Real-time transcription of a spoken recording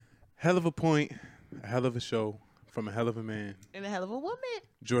Hell of a point, a hell of a show from a hell of a man. And a hell of a woman.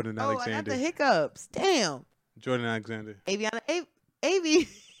 Jordan Alexander. I got the hiccups. Damn. Jordan Alexander. Aviana. Avi.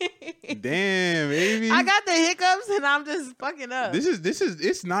 Damn, Avi. I got the hiccups and I'm just fucking up. It's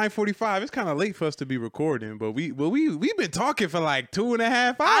 9:45. It's kind of late for us to be recording, but we've been talking for like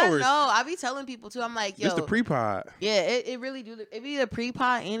 2.5 hours. I know. I be telling people too. I'm like, yo, it's the pre-pod. Yeah, it really do. It be the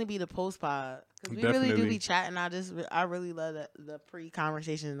pre-pod and it be the post-pod. Because we really do be chatting. I really love the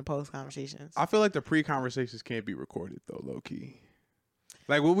pre-conversation and the post-conversations. I feel like the pre-conversations can't be recorded though, low key.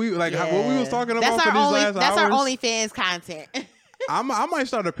 Like what we was talking about for these last hours. That's our OnlyFans content. I might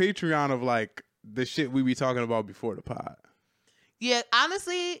start a Patreon of like the shit we be talking about before the pod. Yeah,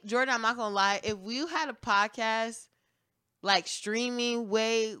 honestly, Jordan, I'm not gonna lie. If we had a podcast like streaming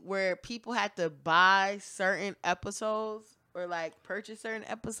way where people had to buy certain episodes or like purchase certain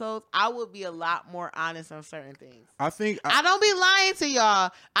episodes, I would be a lot more honest on certain things. I think I don't be lying to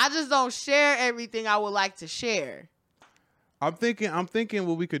y'all. I just don't share everything I would like to share. I'm thinking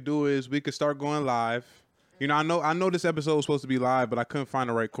what we could do is we could start going live. You know, I know this episode was supposed to be live, but I couldn't find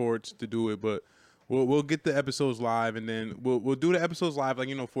the right chords to do it. But we'll get the episodes live, and then we'll do the episodes live,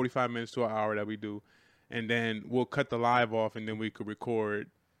 like 45 minutes to an hour that we do, and then we'll cut the live off, and then we could record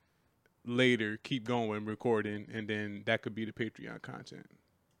later, keep going recording, and then that could be the Patreon content.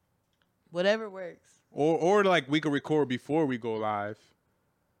 Whatever works. Or like we could record before we go live,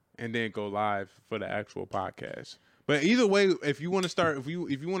 and then go live for the actual podcast. But either way, if you want to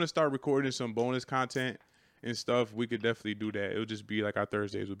start recording some bonus content and stuff, we could definitely do that. It'll just be like our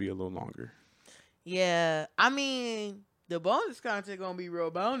Thursdays will be a little longer. Yeah. I mean, the bonus content gonna be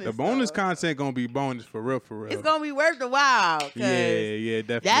real bonus. The bonus content gonna be bonus for real. It's gonna be worth the while. Yeah,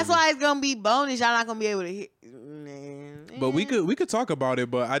 definitely. That's why it's gonna be bonus. Y'all not gonna be able to hear. But we could talk about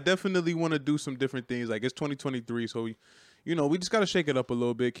it, but I definitely want to do some different things. Like it's 2023, so we just gotta shake it up a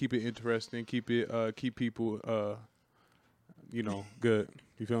little bit, keep it interesting, keep people good.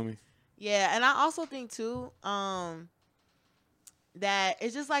 You feel me? Yeah, and I also think too, that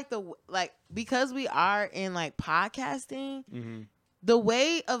it's just like because we are in like podcasting, mm-hmm. the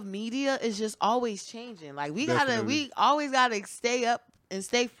way of media is just always changing. Like we always gotta stay up and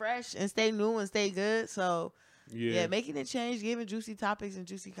stay fresh and stay new and stay good. So yeah, making it change, giving juicy topics and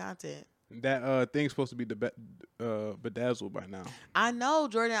juicy content. That thing's supposed to be bedazzled by now. I know,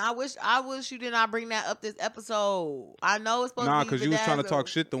 Jordan. I wish you did not bring that up this episode. I know it's supposed to be because you was trying to talk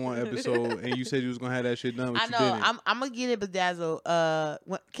shit the one episode, and you said you was gonna have that shit done. But I know. You didn't. I'm gonna get it bedazzled.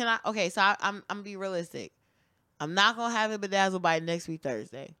 Can I? Okay, so I'm gonna be realistic. I'm not gonna have it bedazzled by next week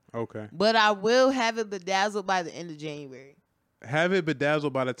Thursday. Okay. But I will have it bedazzled by the end of January. Have it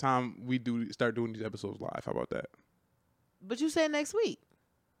bedazzled by the time we start doing these episodes live. How about that? But you said next week.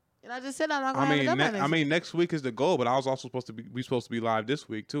 And I just said I'm not gonna have it done by next week. Next week is the goal, but I was also supposed to be live this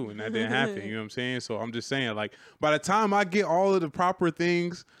week too, and that didn't happen. You know what I'm saying? So I'm just saying, like, by the time I get all of the proper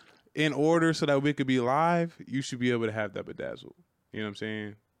things in order so that we could be live, you should be able to have that bedazzled. You know what I'm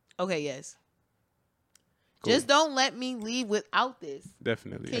saying? Okay, yes. Cool. Just don't let me leave without this.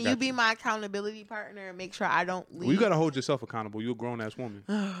 Definitely. Can you be my accountability partner and make sure I don't leave? Well, you gotta hold yourself accountable. You're a grown ass woman.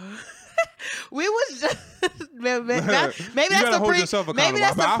 We was just maybe that's the hold yourself accountable. Maybe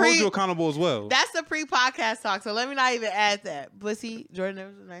that's I hold you accountable as well. That's the pre-podcast talk. So let me not even add that. But see, Jordan, there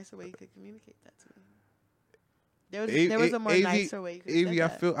was a nicer way you could communicate that to me. There was a more nicer way you could say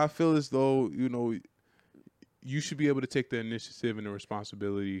that. I feel as though you should be able to take the initiative and the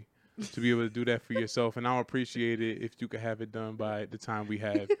responsibility to be able to do that for yourself, and I'll appreciate it if you could have it done by the time we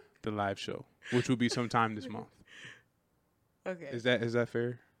have the live show, which will be sometime this month. Okay. Is that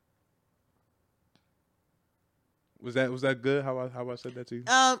fair? Was that good? How I said that to you?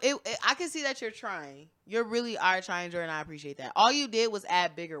 I can see that you're trying. You really are trying, Jordan. I appreciate that. All you did was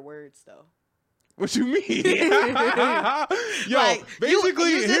add bigger words, though. What you mean? Yo, like,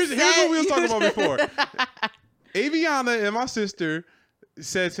 basically, here's what we was talking about before. Aviana and my sister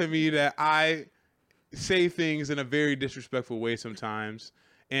said to me that I say things in a very disrespectful way sometimes,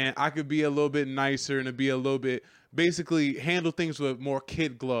 and I could be a little bit nicer and be a little bit, basically handle things with more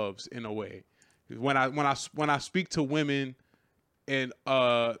kid gloves in a way. When I speak to women and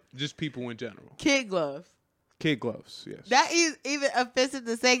just people in general. Kid gloves. Kid gloves, yes. That is even offensive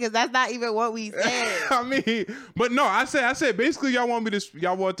to say because that's not even what we said. I mean, but no, I said basically y'all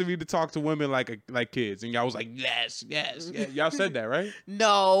wanted me to talk to women like kids, and y'all was like yes. Y'all said that, right?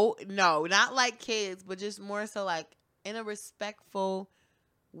 No, not like kids, but just more so like in a respectful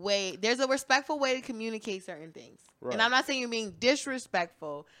way. There's a respectful way to communicate certain things, right. And I'm not saying you're being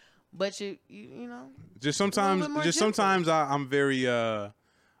disrespectful, but you know. Just sometimes I'm very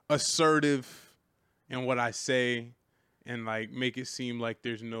assertive in what I say, and like make it seem like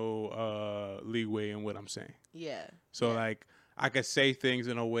there's no leeway in what I'm saying. Yeah. So like I could say things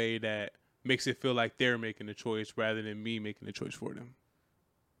in a way that makes it feel like they're making the choice rather than me making the choice for them.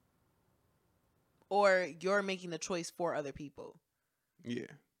 Or you're making the choice for other people. Yeah.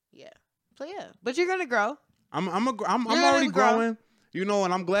 Yeah. So yeah, but you're gonna grow. I'm already growing. You know,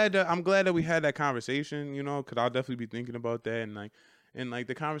 and I'm glad that we had that conversation. You know, because I'll definitely be thinking about that, and like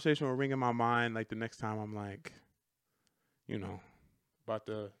the conversation will ring in my mind. Like the next time I'm like, you know, about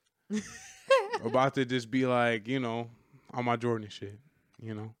to just be like, you know, on my Jordan shit.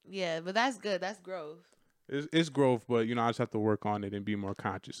 You know. Yeah, but that's good. That's growth. It's growth, but you know, I just have to work on it and be more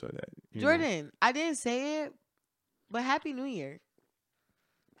conscious of that. Jordan, know? I didn't say it, but Happy New Year.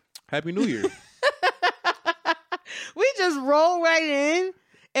 Happy New Year. We just roll right in,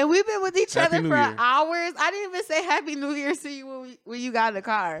 and we've been with each other for hours. I didn't even say Happy New Year to you when you got in the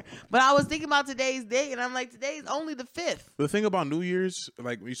car. But I was thinking about today's date, and I'm like, today's only the 5th. The thing about New Year's,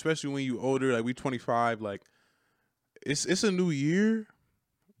 like especially when you older, like we 25, like it's a new year,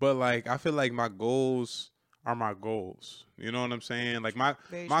 but like I feel like my goals are my goals. You know what I'm saying? Like my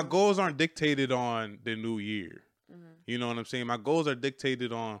goals aren't dictated on the new year. Mm-hmm. You know what I'm saying? My goals are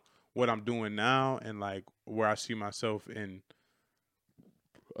dictated on what I'm doing now and like where I see myself in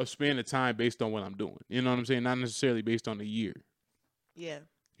a span of time based on what I'm doing. You know what I'm saying? Not necessarily based on the year. Yeah.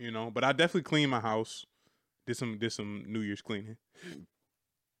 You know, but I definitely cleaned my house. Did some New Year's cleaning.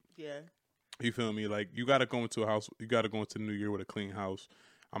 Yeah. You feel me? Like you gotta go into a house. You gotta go into the new year with a clean house.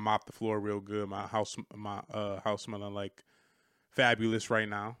 I mopped the floor real good. My house smelling like fabulous right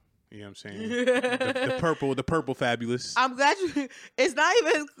now. You know what I'm saying? the purple fabulous. I'm glad you. It's not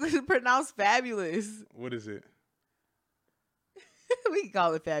even pronounced fabulous. What is it? We can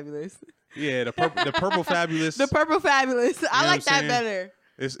call it fabulous. Yeah, the purple fabulous. The purple fabulous. I like that better.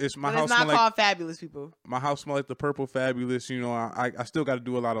 It's my but house. It's not called fabulous, people. My house smells like the purple fabulous. You know, I still got to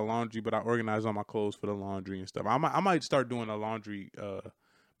do a lot of laundry, but I organize all my clothes for the laundry and stuff. I might start doing a laundry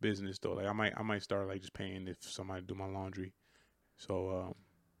business though. Like I might start like just paying if somebody do my laundry. So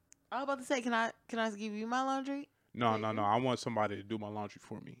I was about to say, can I give you my laundry? No. I want somebody to do my laundry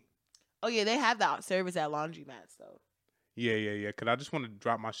for me. Oh yeah, they have that service at laundromats though. Yeah. Cause I just want to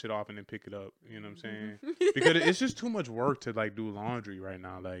drop my shit off and then pick it up. You know what I'm saying? Because it's just too much work to like do laundry right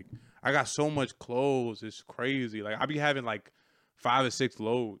now. Like I got so much clothes. It's crazy. Like I be having like 5 or 6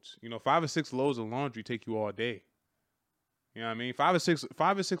 loads. You know, 5 or 6 loads of laundry take you all day. You know what I mean? 5 or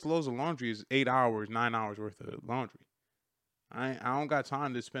 6 loads of laundry is 8 hours, 9 hours worth of laundry. I don't got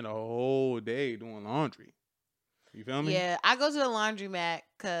time to spend a whole day doing laundry. You feel me? Yeah, I go to the laundromat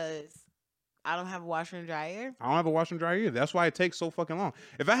because I don't have a washer and dryer. I don't have a washer and dryer either. That's why it takes so fucking long.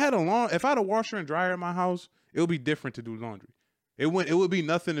 If I had a washer and dryer in my house, it would be different to do laundry. It would be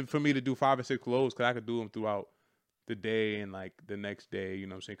nothing for me to do 5 or 6 loads because I could do them throughout the day and like the next day. You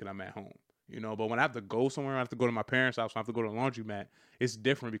know what I'm saying? Because I'm at home. You know, but when I have to go somewhere, I have to go to my parents' house. I have to go to the laundromat. It's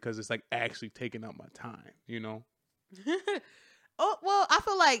different because it's like actually taking up my time. You know. Oh, well, I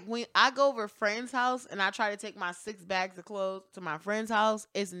feel like when I go over a friend's house and I try to take my 6 bags of clothes to my friend's house,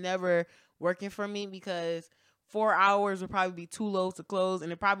 it's never working for me because 4 hours would probably be 2 loads of clothes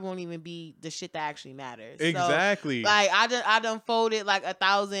and it probably won't even be the shit that actually matters. Exactly. So, like I done folded like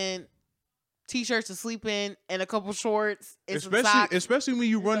 1,000 t-shirts to sleep in and a couple shorts and especially when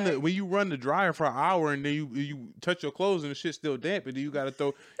you run the dryer for an hour and then you touch your clothes and the shit's still damp and then you gotta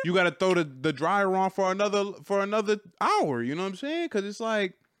throw the dryer on for another hour. You know what I'm saying? Because it's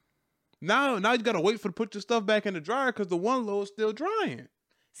like now you gotta wait to put your stuff back in the dryer because the one load's still drying.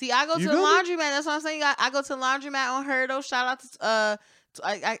 See, I go to the laundromat. That's what I'm saying. I go to the laundromat on Herdo. Shout out to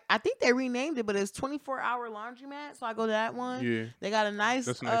I think they renamed it, but it's 24-hour laundromat. So I go to that one. Yeah, they got a nice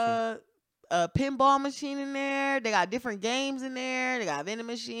a pinball machine in there. They got different games in there. They got a vending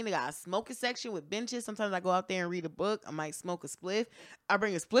machine. They got a smoking section with benches. Sometimes I go out there and read a book. I might smoke a spliff. I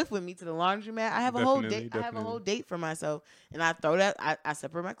bring a spliff with me to the laundromat. I have a whole date. I have a whole date for myself, and I throw that. I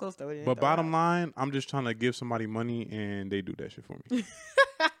separate my clothes, throw it in. But bottom line, I'm just trying to give somebody money, and they do that shit for me. You know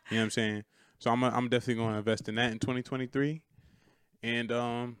what I'm saying? So I'm definitely going to invest in that in 2023, and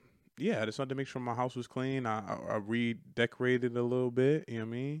yeah, I just wanted to make sure my house was clean. I redecorated a little bit. You know what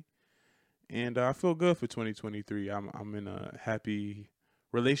I mean? And I feel good for 2023. I'm in a happy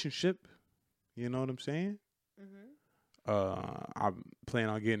relationship. You know what I'm saying? Mm-hmm. I'm planning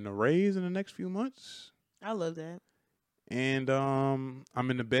on getting a raise in the next few months. I love that. And I'm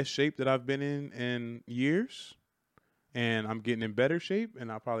in the best shape that I've been in years. And I'm getting in better shape.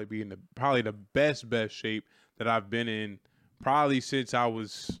 And I'll probably be in the best shape that I've been in probably since I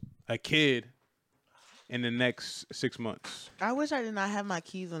was a kid. in the next 6 months. I wish I did not have my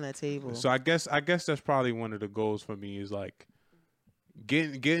keys on that table. So I guess that's probably one of the goals for me is like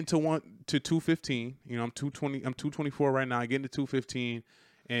getting to 215. You know, I'm 220. I'm 224 right now. Getting to 215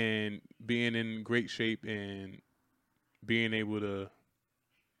 and being in great shape and being able to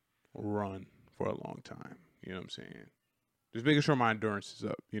run for a long time. You know what I'm saying? Just making sure my endurance is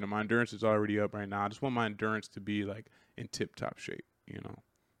up. You know, my endurance is already up right now. I just want my endurance to be like in tip-top shape, you know.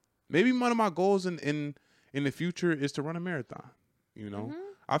 Maybe one of my goals in the future is to run a marathon, you know.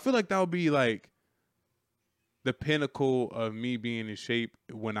 I feel like that would be like the pinnacle of me being in shape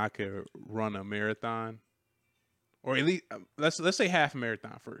when I could run a marathon. Or at least let's say half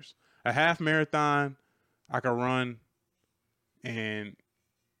marathon first. A half marathon I could run and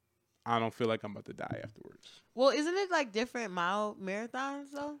I don't feel like I'm about to die afterwards. Well, isn't it like different mile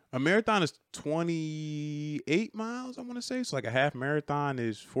marathons though? A marathon is 28 miles, I want to say. So like a half marathon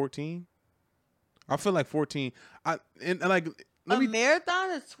is 14. I feel like 14.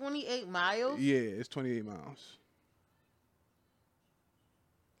 Marathon is 28 miles? Yeah, it's 28 miles.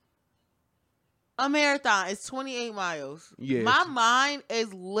 A marathon is 28 miles. Yeah. My mind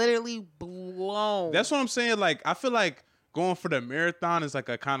is literally blown. That's what I'm saying. Like, I feel like going for the marathon is like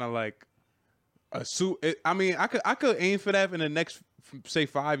a kind of like a suit. I could aim for that in the next, say,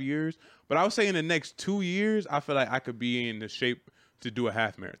 5 years. But I would say in the next 2 years, I feel like I could be in the shape to do a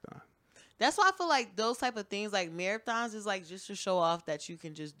half marathon. That's why I feel like those type of things, like marathons, is like just to show off that you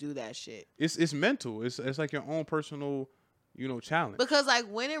can just do that shit. It's mental. It's like your own personal, you know, challenge. Because like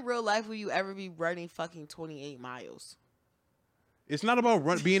when in real life will you ever be running fucking 28 miles? It's not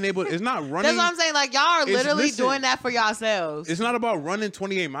about being able. It's not running. That's what I'm saying. Like y'all are literally doing that for yourselves. It's not about running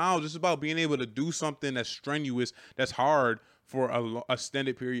 28 miles. It's about being able to do something that's strenuous, that's hard for a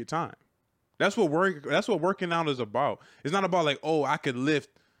extended period of time. That's what working out is about. It's not about like, oh, I could lift,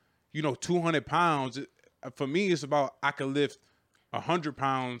 200 pounds. For me, it's about I could lift 100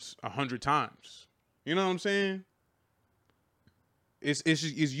 pounds 100 times. You know what I'm saying? It's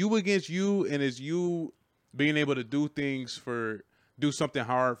you against you, and it's you being able to do something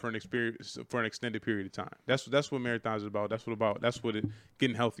hard for an extended period of time. That's what marathons is about. That's what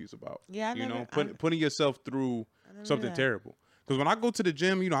getting healthy is about. Yeah, putting yourself through something terrible. Because when I go to the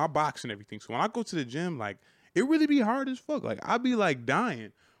gym, I box and everything. So when I go to the gym, like it really be hard as fuck. Like I be like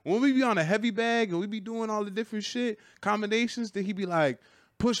dying. When we be on a heavy bag and we be doing all the different shit combinations, then he be like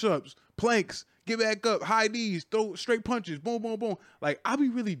push-ups, planks, get back up, high knees, throw straight punches, boom, boom, boom. Like I be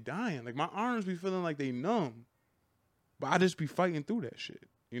really dying. Like my arms be feeling like they numb. But I just be fighting through that shit.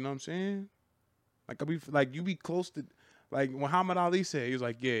 You know what I'm saying? Like you be close to, like Muhammad Ali said, he was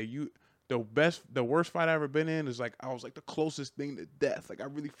like, yeah, the worst fight I ever been in is like, I was like the closest thing to death. Like I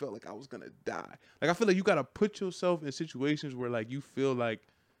really felt like I was gonna die. Like I feel like you gotta put yourself in situations where like you feel like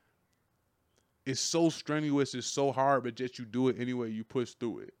it's so strenuous, it's so hard, but just you do it anyway, you push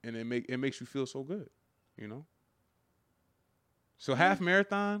through it. And it makes you feel so good, So half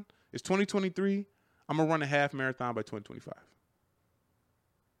marathon is 2023. I'm going to run a half marathon by 2025.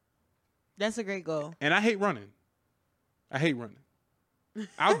 That's a great goal. And I hate running.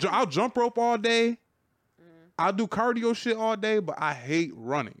 I'll jump rope all day. I'll do cardio shit all day, but I hate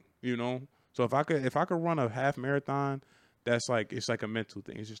running, So if I could run a half marathon, it's like a mental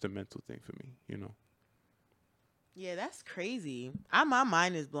thing. It's just a mental thing for me, Yeah, that's crazy. My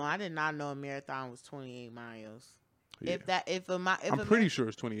mind is blown. I did not know a marathon was 28 miles. Yeah. I'm pretty sure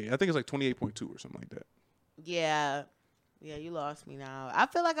it's 28. I think it's like 28.2 or something like that. Yeah, you lost me now. I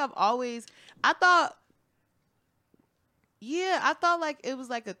feel like I thought like it was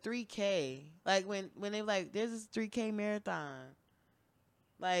like a 3K. Like when they were like, there's this 3K marathon.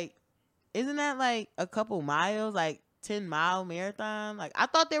 Like, isn't that like a couple miles? Like 10-mile marathon? Like I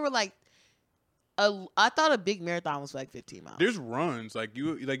thought they were like I thought a big marathon was like 15 miles. There's runs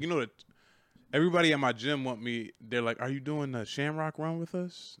everybody at my gym they're like, are you doing the Shamrock run with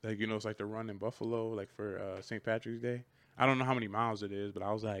us? Like, it's like the run in Buffalo, like for St. Patrick's Day. I don't know how many miles it is, but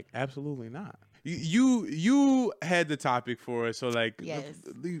I was like, absolutely not. You had the topic for us, so like, yes.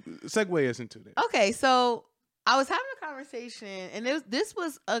 Segue us into that. Okay, so I was having a conversation, and this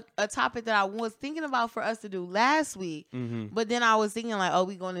was a topic that I was thinking about for us to do last week, but then I was thinking like, oh,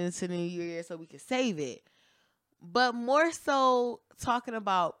 we going into the new year, so we could save it. But more so talking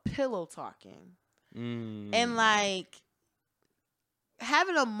about pillow talking. And like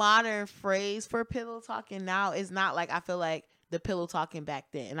having a modern phrase for pillow talking now is not like I feel like the pillow talking back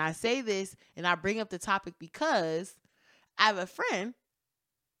then. And I say this and I bring up the topic because I have a friend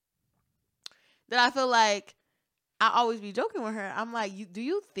that I feel like I always be joking with her. I'm like, do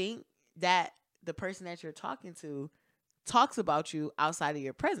you think that the person that you're talking to talks about you outside of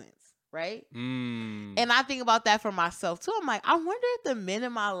your presence? right? Mm. And I think about that for myself too. I'm like, I wonder if the men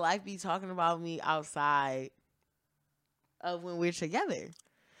in my life be talking about me outside of when we're together.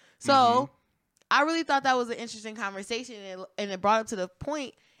 So I really thought that was an interesting conversation, and it brought up to the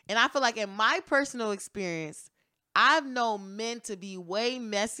point. And I feel like in my personal experience, I've known men to be way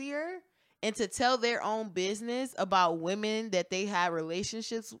messier and to tell their own business about women that they had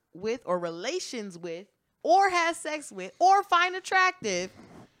relationships with or relations with or had sex with or find attractive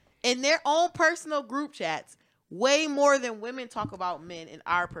in their own personal group chats way more than women talk about men in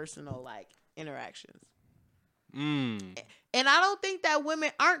our personal like interactions. And I don't think that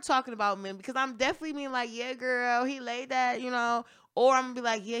women aren't talking about men, because I'm definitely being like, yeah, girl, he laid that, you know, or I'm gonna be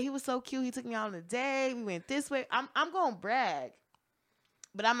like, yeah, he was so cute, he took me out on a date, we went this way. I'm gonna brag,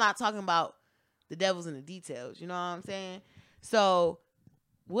 but I'm not talking about the devil's in the details. You know what I'm saying? So,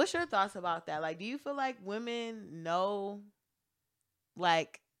 what's your thoughts about that? Like, do you feel like women know,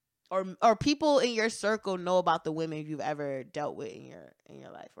 like, or people in your circle know about the women you've ever dealt with in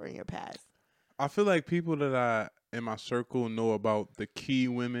your life or in your past? I feel like people that I in my circle know about the key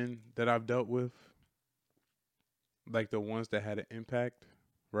women that I've dealt with, like the ones that had an impact,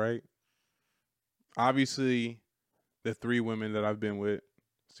 right? Obviously, the 3 women that I've been with,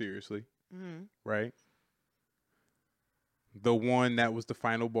 seriously, right? The one that was the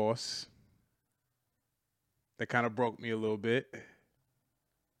final boss, that kind of broke me a little bit.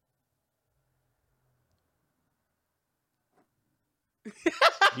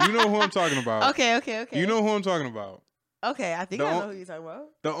 You know who I'm talking about. Okay. You know who I'm talking about. Okay, I think I know who you're talking about.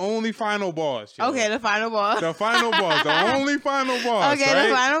 The only final boss. Yo. Okay, the final boss. The final boss. The only final boss. Okay, right?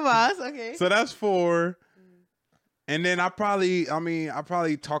 the final boss. Okay. So that's 4. And then I probably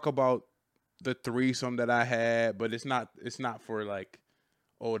talk about the threesome that I had, but it's not for like,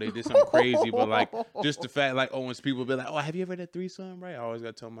 oh, they did something crazy, but like just the fact, like, oh, when people be like, oh, have you ever had a threesome? Right? I always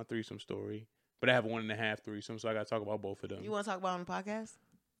gotta tell my threesome story. But I have 1.5 threesome, so I gotta talk about both of them. You want to talk about it on the podcast?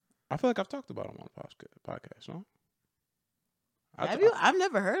 I feel like I've talked about them on the podcast, no? Have you? I've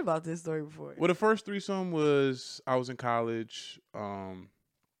never heard about this story before. Well, the first threesome was I was in college. I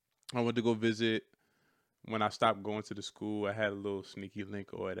went to go visit. When I stopped going to the school, I had a little sneaky link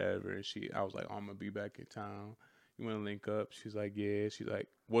or whatever. And I was like, oh, I'm going to be back in town. You want to link up? She's like, yeah. She's like,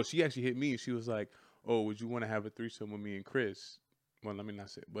 well, she actually hit me. She was like, oh, would you want to have a threesome with me and Chris? Well, let me not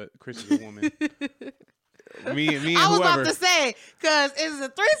say it, but Chris is a woman. me and I was whoever. about to say, because is it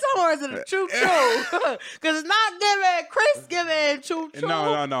a threesome or is it a choo-choo? Because it's not giving Chris giving choo-choo.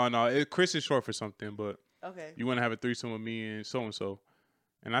 No. Chris is short for something, but okay. You want to have a threesome with me and so-and-so.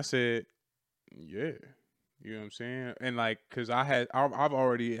 And I said, yeah. You know what I'm saying? And like, because I've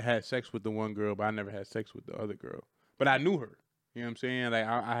already had sex with the one girl, but I never had sex with the other girl. But I knew her. You know what I'm saying? Like,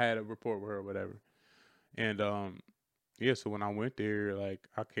 I had a rapport with her or whatever. And, yeah, so when I went there, like,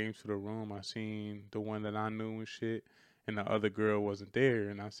 I came to the room, I seen the one that I knew and shit, and the other girl wasn't there.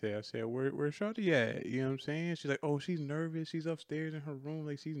 And I said, where's Shawty at? You know what I'm saying? She's like, oh, she's nervous. She's upstairs in her room.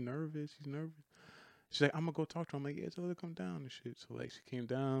 Like, she's nervous. She's like, I'm going to go talk to her. I'm like, yeah, tell her to come down and shit. So, like, she came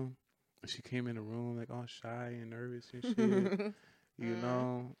down. She came in the room, like, all shy and nervous and shit. You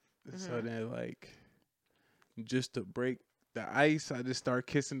know? So then, like, just to break the ice, I just start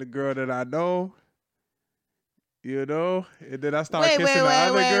kissing the girl that I know. You know? And then I start kissing the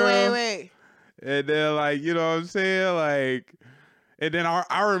other girl. Wait. And then, like, you know what I'm saying? Like, and then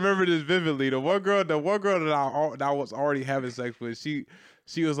I remember this vividly. The one girl that I was already having sex with,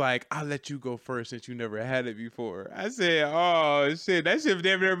 she was like, I'll let you go first since you never had it before. I said, oh, shit, that shit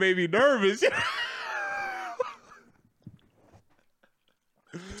never made me nervous.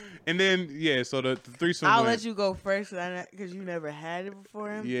 And then, yeah, so the threesome I'll let you go first because you never had it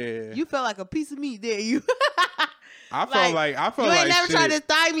before him? Yeah. You felt like a piece of meat, didn't you? I felt like you ain't never shit. tried this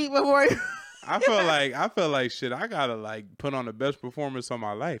thigh meat before. I felt like shit. I gotta like put on the best performance of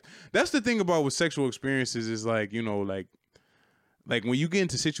my life. That's the thing about with sexual experiences is like, you know, like when you get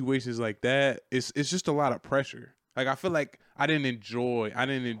into situations like that, it's just a lot of pressure. Like I feel like I didn't enjoy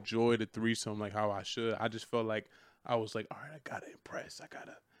the threesome like how I should. I just felt like I was like, all right, I gotta impress. I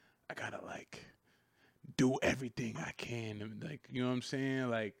gotta like do everything I can, and like, you know what I'm saying?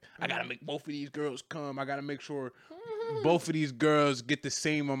 Like I gotta make both of these girls come. I gotta make sure both of these girls get the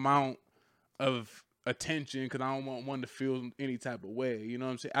same amount of attention because I don't want one to feel any type of way. You know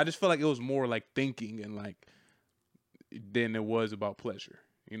what I'm saying? I just feel like it was more like thinking and like than it was about pleasure.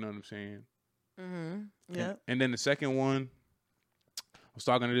 You know what I'm saying? Yeah. And then the second one, I was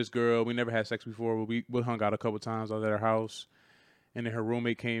talking to this girl. We never had sex before, but we hung out a couple times. I was at her house, and then her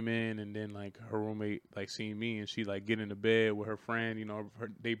roommate came in, and then like her roommate like seen me, and she like get in the bed with her friend. You know,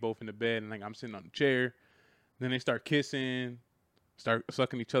 they both in the bed, and like I'm sitting on the chair. Then they start kissing. start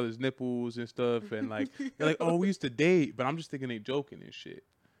sucking each other's nipples and stuff, and like they're like, oh, we used to date, but I'm just thinking they joking and shit.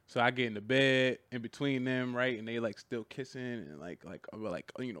 So I get in the bed in between them, right, and they like still kissing and like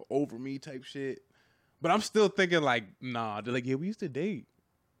over me type shit. But I'm still thinking like, nah. They're like, yeah, we used to date,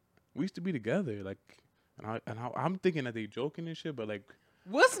 we used to be together, like, and I'm thinking that they joking and shit, but like,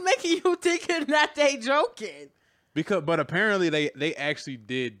 what's making you thinking that they joking? But apparently they actually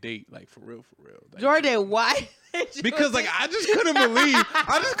did date, like for real. Like, Jordan, why? Because like I just couldn't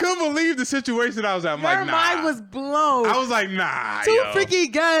believe the situation I was at. I'm like, nah. Your mind was blown. I was like, nah. Two freaky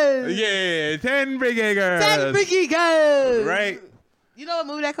girls. Yeah, 10 freaky girls. 10 freaky girls. Right. You know what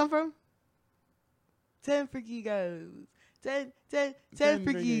movie that come from? 10 freaky girls. 10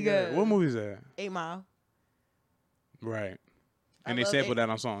 freaky girls. What movie is that? 8 Mile. Right. And they sampled that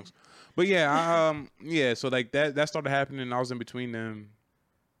on songs. But yeah, so like that started happening, and I was in between them.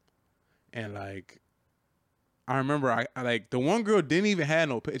 And like I remember I like the one girl didn't even have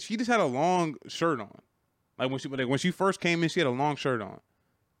no, she just had a long shirt on. Like when she first came in, she had a long shirt on.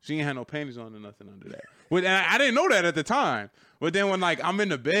 She ain't had no panties on or nothing under that. And I didn't know that at the time. But then when like I'm in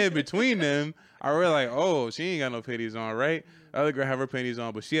the bed between them, I realized, oh, she ain't got no panties on, right? The other girl had her panties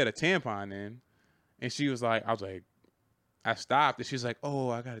on, but she had a tampon in. And she was like, I stopped, and she's like, oh,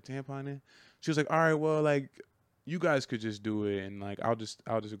 I got a tampon in. She was like, all right, well, like, you guys could just do it, and like I'll just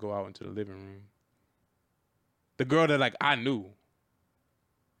go out into the living room. The girl that like I knew.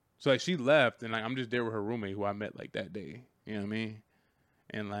 So like she left, and like I'm just there with her roommate who I met like that day. You know what I mean?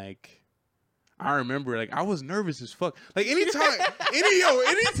 And like I remember like I was nervous as fuck. Like anytime I'm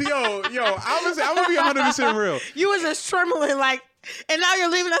gonna be 100% real. You was just trembling like, and now you're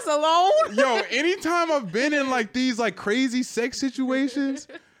leaving us alone? Yo, anytime I've been in like these like crazy sex situations,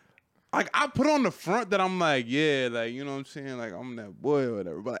 like I put on the front that I'm like, yeah, like, you know what I'm saying? Like I'm that boy or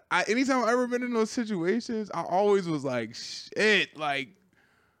whatever. But anytime I've ever been in those situations, I always was like, shit, like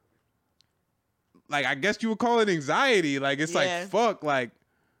I guess you would call it anxiety. Like it's like, fuck, like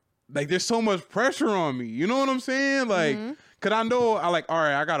there's so much pressure on me. You know what I'm saying? Like, cause I know all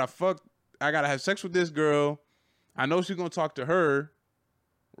right, I gotta have sex with this girl. I know she's gonna talk to her,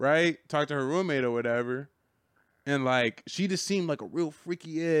 right? Talk to her roommate or whatever. And like she just seemed like a real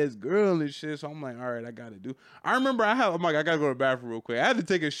freaky ass girl and shit. So I'm like, all right, I gotta do. I remember I'm like, I gotta go to the bathroom real quick. I had to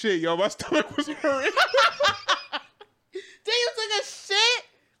take a shit, yo. My stomach was hurting. Then you took a shit?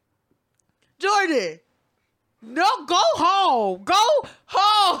 Jordan. No, go home. Go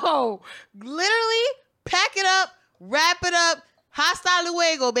home. Literally pack it up, wrap it up. Hasta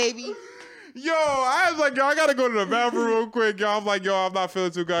luego, baby. Yo, I was like, yo, I gotta go to the bathroom real quick, yo. I'm like, yo, I'm not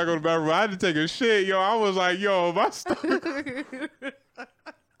feeling too good. I go to the bathroom. I had to take a shit, yo. I was like, yo, my stomach.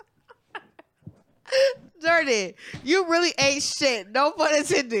 Jordan, you really ate shit. No pun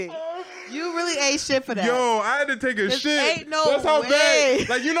intended. You really ate shit for that. Yo, I had to take a shit. Ain't no That's how way. bad.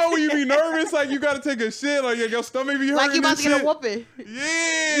 Like, you know when you be nervous, like you gotta take a shit, like your stomach be hurting. Like you about to shit. get a whooping.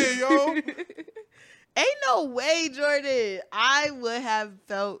 Yeah, yo. Ain't no way, Jordan. I would have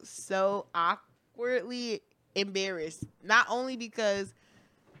felt so awkwardly embarrassed. Not only because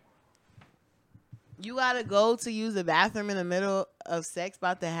you gotta go to use the bathroom in the middle of sex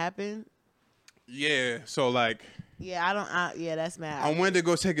about to happen. Yeah, so like. Yeah, yeah, that's mad. I went to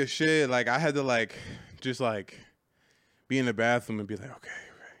go take a shit. Like I had to like just like be in the bathroom and be like, okay,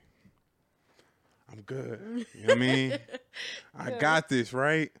 right, I'm good. You know what I mean? I got this,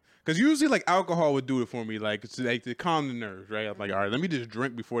 right? Because usually like alcohol would do it for me, like it's like to calm the nerves, right? I'm like, all right, let me just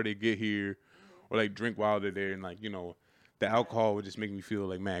drink before they get here, or like drink while they're there, and like, you know, the alcohol would just make me feel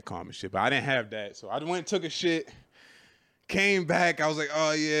like mad calm and shit. But I didn't have that, so I went and took a shit. Came back, I was like,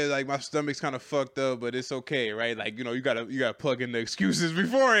 oh yeah, like my stomach's kind of fucked up, but it's okay, right? Like, you know, you gotta plug in the excuses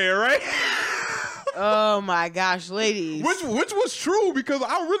beforehand, right? Oh my gosh, ladies. Which was true because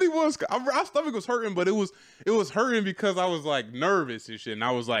I really was. My stomach was hurting, but it was hurting because I was like nervous and shit, and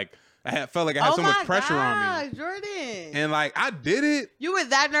I was like, felt like I had so much pressure on me. Jordan. And like I did it. You were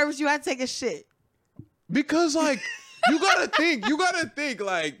that nervous you had to take a shit. Because like you gotta think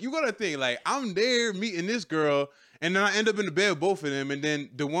like I'm there meeting this girl. And then I end up in the bed with both of them, and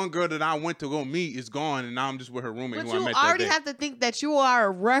then the one girl that I went to go meet is gone, and now I'm just with her roommate who I met that day. But you already have to think that you are a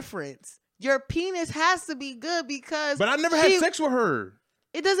reference. Your penis has to be good because. But I never had sex with her.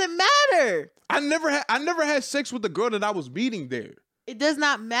 It doesn't matter. I never had sex with the girl that I was meeting there. It does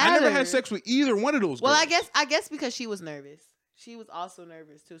not matter. I never had sex with either one of those girls. Well, I guess because she was nervous. She was also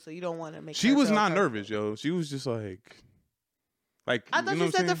nervous too, so you don't want to make. She was not nervous, yo. She was just like. I thought you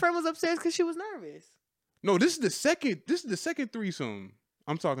said the friend was upstairs because she was nervous. No, this is the second threesome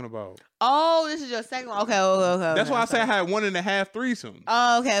I'm talking about. Oh, this is your second one. Okay. That's why I say I had 1.5 threesomes.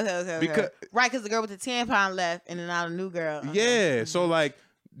 Oh, okay. Because right, because the girl with the tampon left, and then now the new girl. Okay. Yeah, so like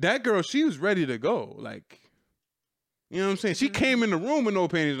that girl, she was ready to go. Like, you know what I'm saying? She came in the room with no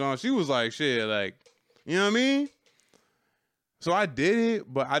panties on. She was like, shit, like, you know what I mean? So I did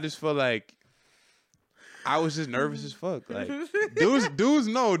it, but I just felt like I was just nervous as fuck. Like, dudes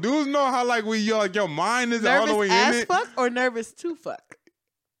know how like your mind is all the way in it. Nervous as fuck or nervous to fuck?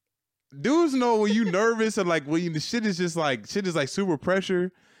 Dudes know when you nervous and like when the shit is like super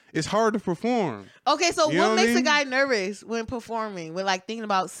pressure. It's hard to perform. Okay, so you what makes a guy nervous when performing, when like thinking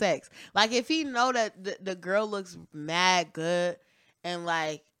about sex? Like if he know that the girl looks mad good and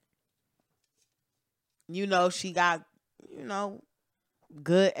like, you know, she got, you know,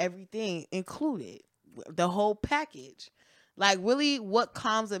 good everything included, the whole package. Like really, what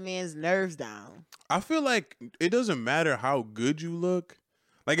calms a man's nerves down? I feel like it doesn't matter how good you look.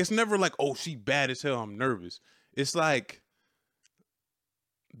 Like it's never like, oh, she bad as hell, I'm nervous. It's like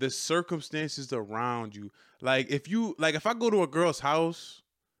the circumstances around you. Like if I go to a girl's house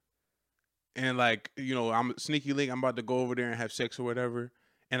and like, you know, I'm sneaky link, I'm about to go over there and have sex or whatever,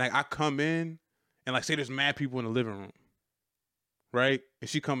 and like I come in and like say there's mad people in the living room, right? And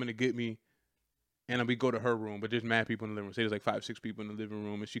she coming to get me, and then we go to her room, but there's mad people in the living room. Say there's like 5-6 people in the living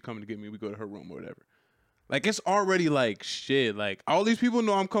room, and she coming to get me, we go to her room or whatever. Like it's already like shit. Like all these people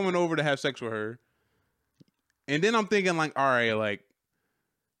know I'm coming over to have sex with her, and then I'm thinking like, all right, like,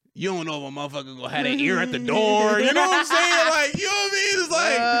 you don't know if a motherfucker gonna have their ear at the door. You know what I'm saying? Like, you know what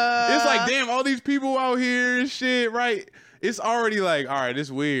I mean? It's like, damn, all these people out here and shit, right? It's already like, all right,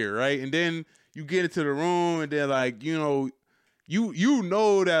 it's weird, right? And then you get into the room and then like, you know, you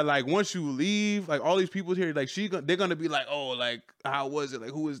know that like once you leave, like all these people here, like they're gonna be like, oh, like how was it?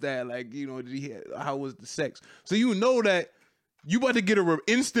 Like who is that? Like, you know, how was the sex? So you know that you about to get a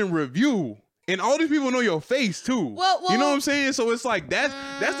instant review. And all these people know your face too. Well, you know what I'm saying? So it's like that's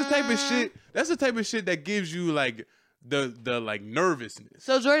the type of shit. That's the type of shit that gives you like the like nervousness.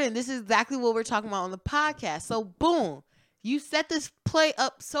 So Jordan, this is exactly what we're talking about on the podcast. So boom, you set this play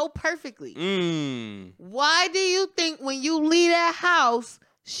up so perfectly. Why do you think when you leave that house,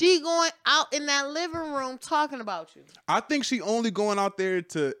 she going out in that living room talking about you? I think she only going out there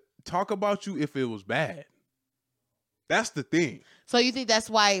to talk about you if it was bad. That's the thing. So you think that's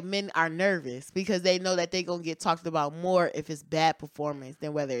why men are nervous, because they know that they're going to get talked about more if it's bad performance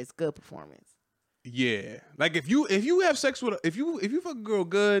than whether it's good performance. Yeah. Like if you have sex with if you fuck a girl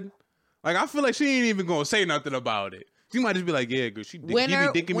good, like I feel like she ain't even going to say nothing about it. She might just be like, yeah, good. He be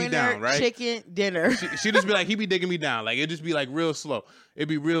dicking me down, right? Chicken dinner. She just be like, he be dicking me down. Like it just be like real slow. It'd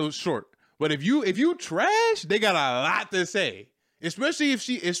be real short. But if you trash, they got a lot to say. Especially if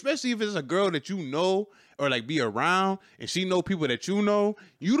it's a girl that you know or like be around and she know people that you know,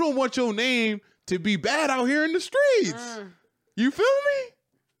 you don't want your name to be bad out here in the streets. You feel me?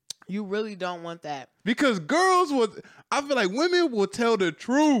 You really don't want that. Because I feel like women will tell the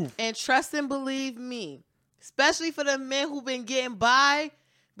truth. And trust and believe me, especially for the men who've been getting by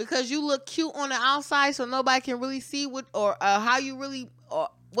because you look cute on the outside so nobody can really see what or how you really or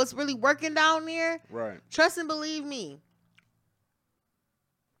what's really working down there. Right. Trust and believe me.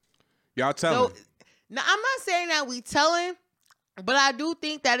 Y'all telling. Now, I'm not saying that we telling, but I do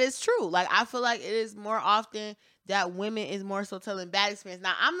think that it's true. Like, I feel like it is more often that women is more so telling bad experience.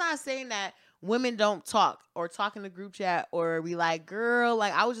 Now, I'm not saying that women don't talk or talk in the group chat or be like, girl,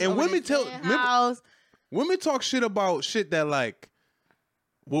 like, I was just and women talk shit about shit that, like,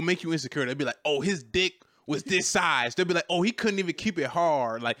 will make you insecure. They'll be like, oh, his dick was this size. They'll be like, oh, he couldn't even keep it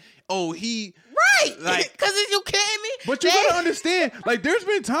hard. Like, oh, he... Right! Like, because you kidding me? But you gotta understand, like, there's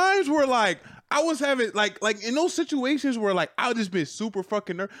been times where, like, I was having, like in those situations where, like, I just been super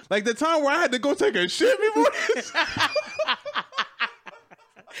fucking nervous. Like, the time where I had to go take a shit before this.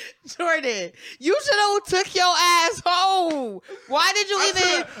 Jordan, you should have took your ass home. Why did you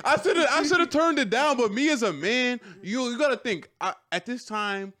even... I should have turned it down, but me as a man, you gotta think, at this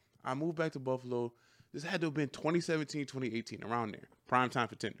time, I moved back to Buffalo. This had to have been 2017, 2018, around there. Prime time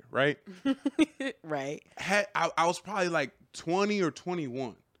for Tinder, right? Right. I was probably like 20 or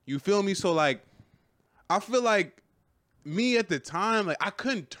 21. You feel me? So like, I feel like me at the time, like I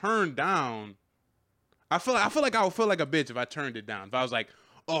couldn't turn down. I feel like I would feel like a bitch if I turned it down. If I was like,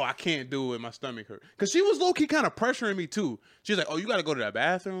 oh, I can't do it, my stomach hurt. Cause she was low key kind of pressuring me too. She was like, oh, you gotta go to that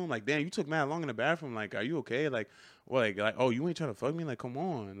bathroom. Like, damn, you took mad long in the bathroom. Like, are you okay? Like, well, like, oh, you ain't trying to fuck me? Like, come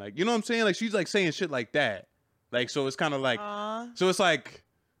on. Like, you know what I'm saying? Like, she's like saying shit like that. Like, so it's kind of like, so it's like,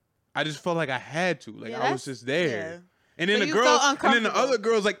 I just felt like I had to. Like, I was just there. Yeah. And then the other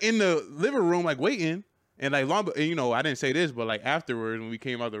girls like in the living room, like waiting. And like and, you know, I didn't say this, but like afterwards when we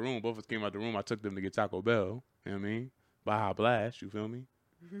came out the room, both of us came out the room, I took them to get Taco Bell. You know what I mean? Baja Blast, you feel me?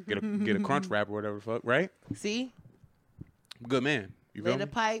 Get a crunch wrap or whatever the fuck, right? See? Good man. You feel Lit me? a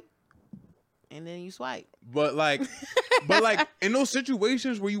pipe, and then you swipe. But like in those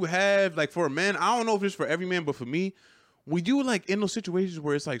situations where you have like for a man, I don't know if it's for every man, but for me, when you like in those situations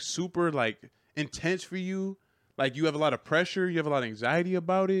where it's like super like intense for you, like you have a lot of pressure, you have a lot of anxiety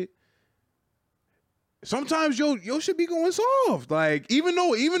about it. Sometimes yo should be going soft. Like even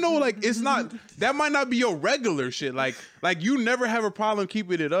though like it's not, that might not be your regular shit. Like you never have a problem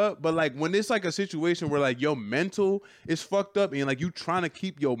keeping it up, but like when it's like a situation where like your mental is fucked up and like you trying to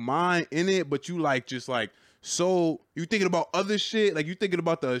keep your mind in it, but you like just like so you thinking about other shit, like you thinking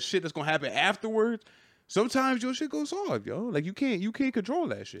about the shit that's gonna happen afterwards. Sometimes your shit goes soft, yo. Like you can't control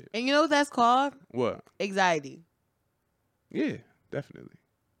that shit. And you know what that's called? What? Anxiety. Yeah, definitely.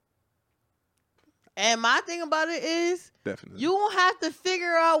 And my thing about it is, Definitely. you won't have to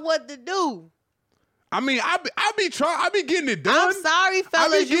figure out what to do. I mean, I be getting it done. I'm sorry,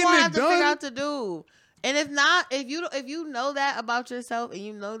 fellas, you won't have to done. figure out to do. And if not, if you know that about yourself, and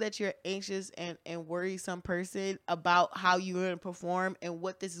you know that you're anxious and worrisome person about how you're gonna perform and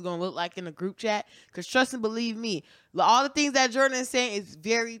what this is gonna look like in a group chat, because trust and believe me, all the things that Jordan is saying is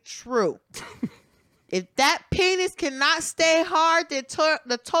very true. If that penis cannot stay hard, the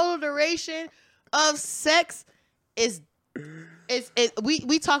total duration of sex is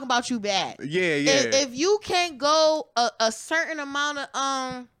we talk about you bad. Yeah. If you can't go a certain amount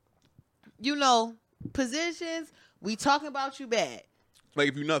of positions, we talking about you bad. Like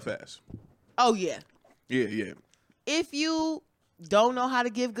if you nut fast. Oh yeah. Yeah. If you don't know how to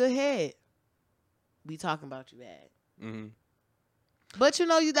give good head, we talking about you bad. Mm-hmm. But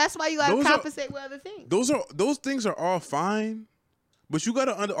that's why you gotta compensate with other things. Those things are all fine. But you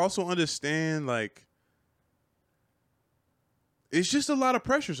gotta also understand, like, it's just a lot of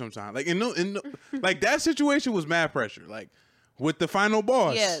pressure sometimes. Like, like that situation was mad pressure. Like with the final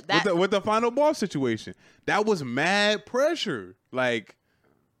boss, with the final boss situation, that was mad pressure. Like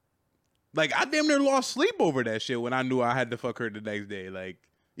I damn near lost sleep over that shit when I knew I had to fuck her the next day. Like,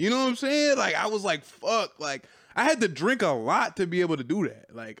 you know what I'm saying? Like I was like, fuck, like. I had to drink a lot to be able to do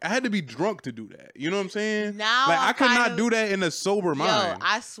that. Like, I had to be drunk to do that. You know what I'm saying? Now like, I could not do that in a sober mind.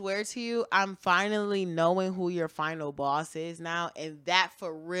 I swear to you, I'm finally knowing who your final boss is now, and that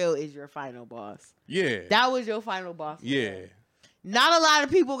for real is your final boss. Yeah. That was your final boss. Yeah. Not a lot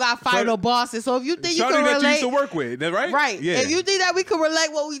of people got final bosses, so if you think you can relate, that you used to work with, right? Right. Yeah. If you think that we can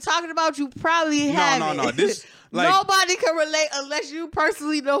relate what we talking about, you probably haven't. No. This like, nobody can relate unless you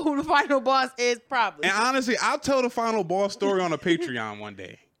personally know who the final boss is. Probably. And honestly, I'll tell the final boss story on a Patreon one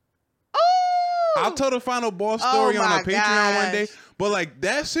day. Oh. I'll tell the final boss story on a Patreon one day. But like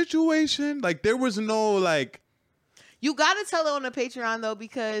that situation, like there was no like. You gotta tell it on the Patreon though,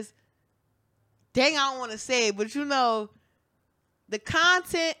 because dang, I don't want to say it, but the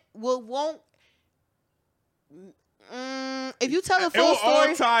content won't. If you tell the full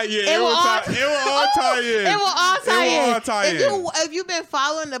story, it will all tie in. It will all tie in. If you've been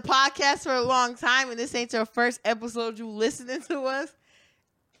following the podcast for a long time and this ain't your first episode you listening to us,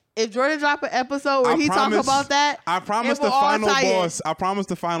 if Jordan drop an episode where he talk about that, I promise the final boss. I promise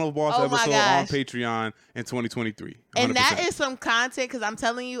the final boss episode on Patreon in 2023. 100%. And that is some content, because I'm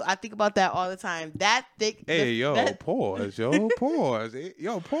telling you, I think about that all the time. That thick. Pause. Pause.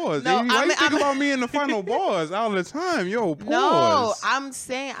 Pause. No, Why you think about me and the final boss all the time? Pause. No, I'm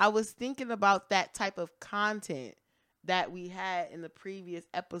saying I was thinking about that type of content that we had in the previous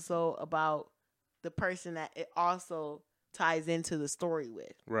episode about the person that it also ties into the story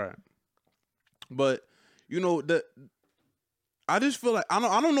with. Right. But I just feel like I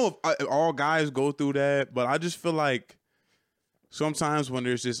don't know if all guys go through that, but I just feel like sometimes when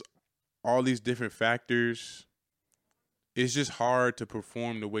there's just all these different factors, it's just hard to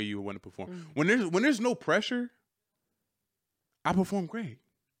perform the way you want to perform. Mm-hmm. When there's no pressure, I perform great.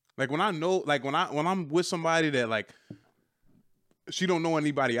 Like when I know, like when I'm with somebody that like she don't know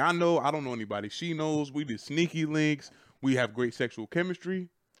anybody I know, I don't know anybody she knows. We did sneaky links. We have great sexual chemistry.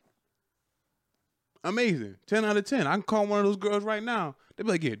 Amazing. 10 out of 10. I can call one of those girls right now. They'll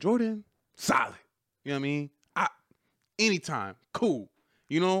be like, yeah, Jordan, solid. You know what I mean? Anytime. Cool.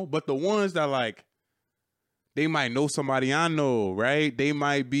 But the ones that like, they might know somebody I know, right? I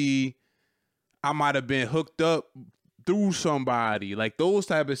might have been hooked up through somebody. Like those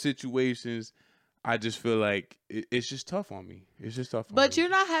type of situations, I just feel like it's just tough on me. It's just tough on me. But you're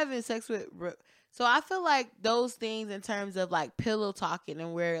not having sex with... So I feel like those things in terms of like pillow talking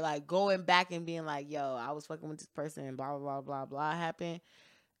and we're like going back and being like, yo, I was fucking with this person and blah, blah, blah, blah, blah happened.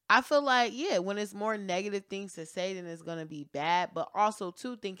 I feel like, yeah, when it's more negative things to say, then it's going to be bad. But also,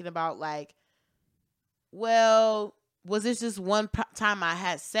 too, thinking about, like, well, was this just one time I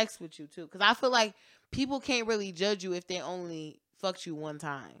had sex with you, too? Because I feel like people can't really judge you if they only fucked you one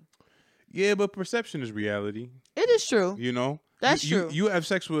time. Yeah, but perception is reality. It is true. You know? That's true. You have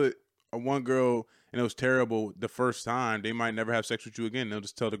sex with one girl and it was terrible the first time. They might never have sex with you again. They'll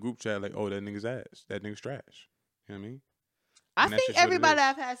just tell the group chat, like, oh, that nigga's ass. That nigga's trash. You know what I mean? I think everybody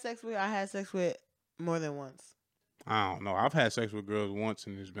I've had sex with, I had sex with more than once. I don't know. I've had sex with girls once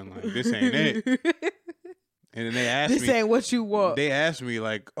and it's been like, this ain't it. And then they asked me. This ain't what you want. They asked me,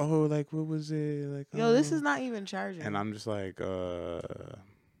 like, oh, like, what was it? Like, yo, this is not even charging. And I'm just like, flip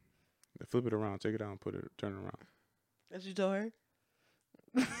it around, take it out, and turn it around. That's what you told her?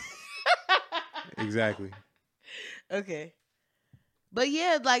 Exactly. Okay. But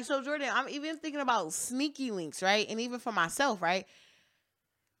yeah, like, so Jordan, I'm even thinking about sneaky links, right? And even for myself, right?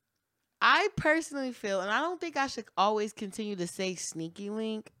 I personally feel, and I don't think I should always continue to say sneaky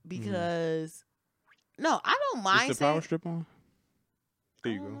link because, no, I don't mind. Is the power strip on?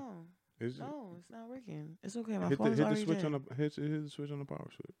 There you go. Know. Is it? No, it's not working. It's okay. My hit phone's the already switch dead. on the hit the switch on the power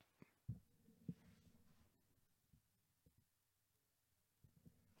switch.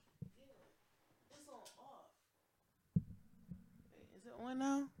 Is it on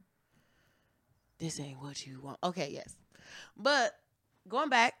now? This ain't what you want. Okay, yes. But going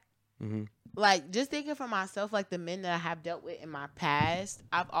back, like, just thinking for myself, like, the men that I have dealt with in my past,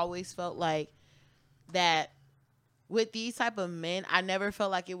 I've always felt like that with these type of men, I never felt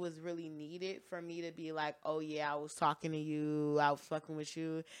like it was really needed for me to be like, oh, yeah, I was talking to you. I was fucking with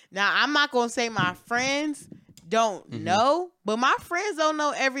you. Now, I'm not going to say my friends don't know, but my friends don't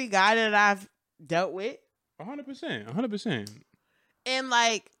know every guy that I've dealt with. 100%. And,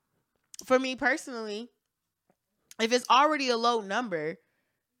 like, for me personally, if it's already a low number,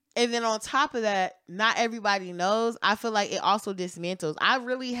 and then on top of that, not everybody knows, I feel like it also dismantles. I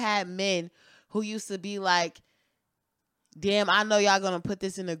really had men who used to be like, damn, I know y'all gonna put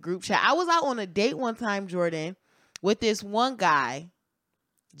this in a group chat. I was out on a date one time, Jordan, with this one guy.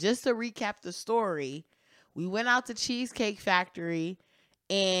 Just to recap the story, we went out to Cheesecake Factory,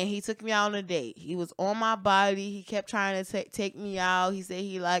 and he took me out on a date. He was on my body. He kept trying to take me out. He said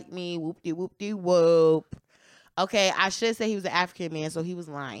he liked me. Whoop-de-whoop-de-whoop. Okay, I should say he was an African man, so he was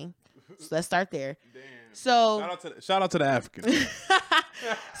lying. So let's start there. Damn. So shout out to the Africans.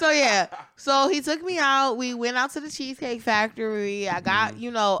 So yeah, so he took me out. We went out to the Cheesecake Factory. I got,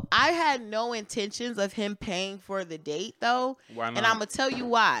 I had no intentions of him paying for the date though. Why not? And I'm gonna tell you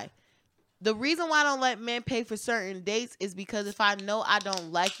why. The reason why I don't let men pay for certain dates is because if I know I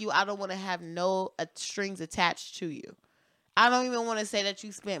don't like you, I don't want to have no strings attached to you. I don't even want to say that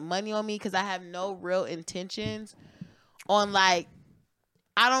you spent money on me because I have no real intentions on, like,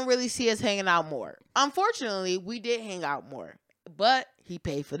 I don't really see us hanging out more. Unfortunately, we did hang out more, but he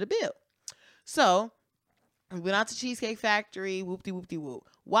paid for the bill. So we went out to Cheesecake Factory, whoop-de-whoop-de-whoop.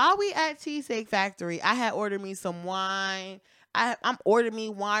 While we at Cheesecake Factory, I had ordered me some wine. I'm ordering me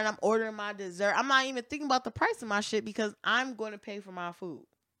wine. I'm ordering my dessert. I'm not even thinking about the price of my shit because I'm going to pay for my food,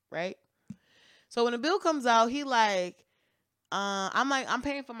 right? So when the bill comes out, he like, I'm like, I'm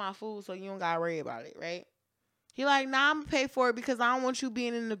paying for my food, so you don't gotta worry about it, right? He like, nah, I'm gonna pay for it because I don't want you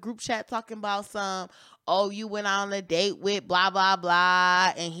being in the group chat talking about oh, you went out on a date with blah, blah,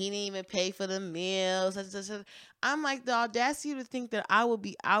 blah, and he didn't even pay for the meals. I'm like, the audacity to think that I would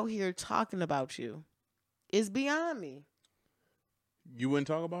be out here talking about you is beyond me. You wouldn't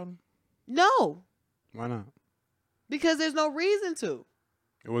talk about him? No. Why not? Because there's no reason to.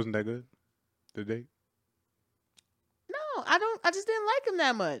 It wasn't that good? The date? No, I just didn't like him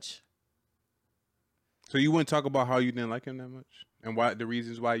that much. So you wouldn't talk about how you didn't like him that much? And why the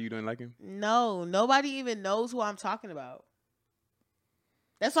reasons why you didn't like him? No, nobody even knows who I'm talking about.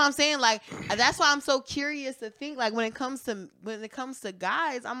 That's what I'm saying. Like, that's why I'm so curious to think, like, when it comes to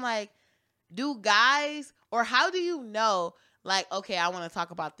guys, I'm like, do guys, or how do you know, like, okay, I want to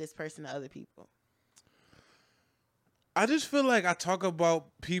talk about this person to other people? I just feel like I talk about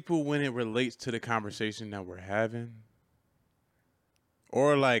people when it relates to the conversation that we're having.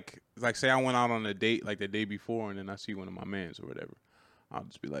 Or like say I went out on a date like the day before and then I see one of my mans or whatever. I'll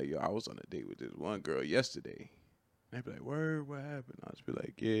just be like, yo, I was on a date with this one girl yesterday. And they'd be like, word, what happened? I'll just be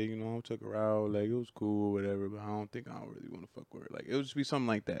like, yeah, I took her out. Like, it was cool, whatever, but I don't really want to fuck with her. Like, it would just be something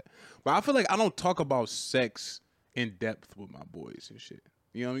like that. But I feel like I don't talk about sex in depth with my boys and shit.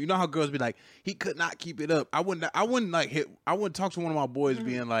 You know how girls be like, he could not keep it up. I wouldn't talk to one of my boys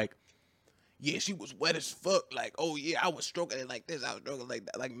being like, yeah, she was wet as fuck. Like, oh yeah, I was stroking it like this. I was stroking it like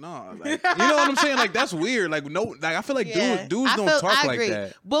that. Like, nah. Like, you know what I'm saying? Like, that's weird. Like, no. Like, I feel like dudes don't talk like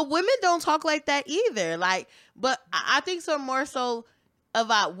that. But women don't talk like that either. Like, but I think so more so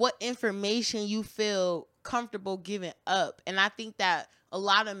about what information you feel comfortable giving up. And I think that a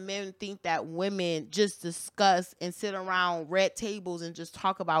lot of men think that women just discuss and sit around red tables and just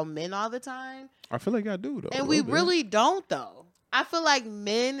talk about men all the time. I feel like I do though. And we really don't though. I feel like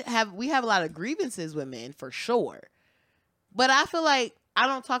we have a lot of grievances with men for sure. But I feel like I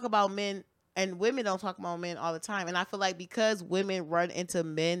don't talk about men and women don't talk about men all the time. And I feel like because women run into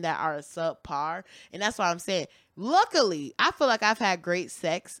men that are subpar, and that's why I'm saying, luckily, I feel like I've had great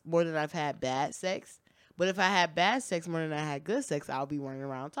sex more than I've had bad sex. But if I had bad sex more than I had good sex, I'll be running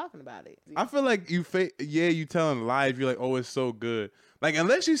around talking about it. I feel like you telling lies. You're like, oh, it's so good. Like,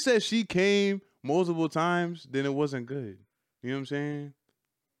 unless she said she came multiple times, then it wasn't good. You know what I'm saying?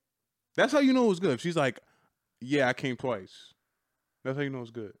 That's how you know it was good. If she's like, yeah, I came twice. That's how you know it's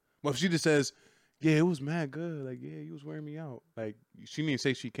good. But if she just says, yeah, it was mad good. Like, yeah, you was wearing me out. Like, she didn't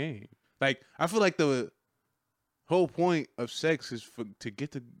say she came. Like, I feel like the whole point of sex is to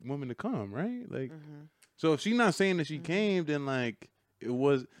get the woman to come, right? Like, so if she's not saying that she came, then like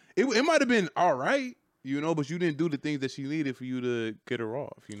it might have been all right, you know, but you didn't do the things that she needed for you to get her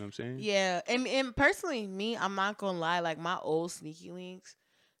off. You know what I'm saying? Yeah, and personally, me, I'm not gonna lie. Like my old sneaky links,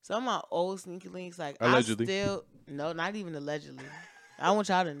 some of my old sneaky links, like allegedly. No, not even allegedly. I want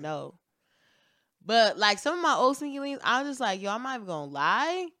y'all to know. But like some of my old sneaky links, I was just like, yo, I'm not even gonna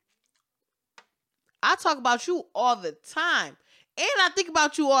lie. I talk about you all the time, and I think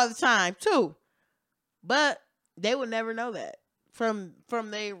about you all the time too. But they would never know that from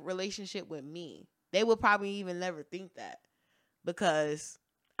their relationship with me. They would probably even never think that. Because,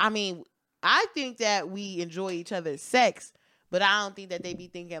 I mean, I think that we enjoy each other's sex, but I don't think that they be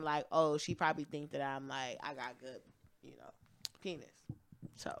thinking like, oh, she probably think that I'm like, I got good, penis.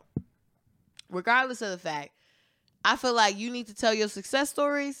 So, regardless of the fact, I feel like you need to tell your success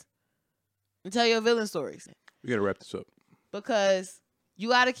stories and tell your villain stories. We got to wrap this up. Because you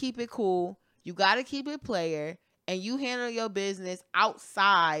got to keep it cool. You got to keep it player, and you handle your business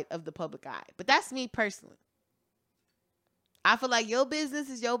outside of the public eye. But that's me personally. I feel like your business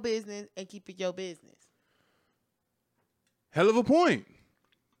is your business, and keep it your business. Hell of a point.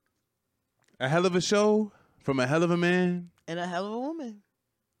 A hell of a show from a hell of a man. And a hell of a woman.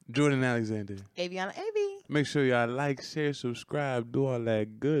 Jordan Alexander. Aviana Avy. Make sure y'all like, share, subscribe, do all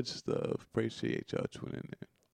that good stuff. Appreciate y'all tuning in.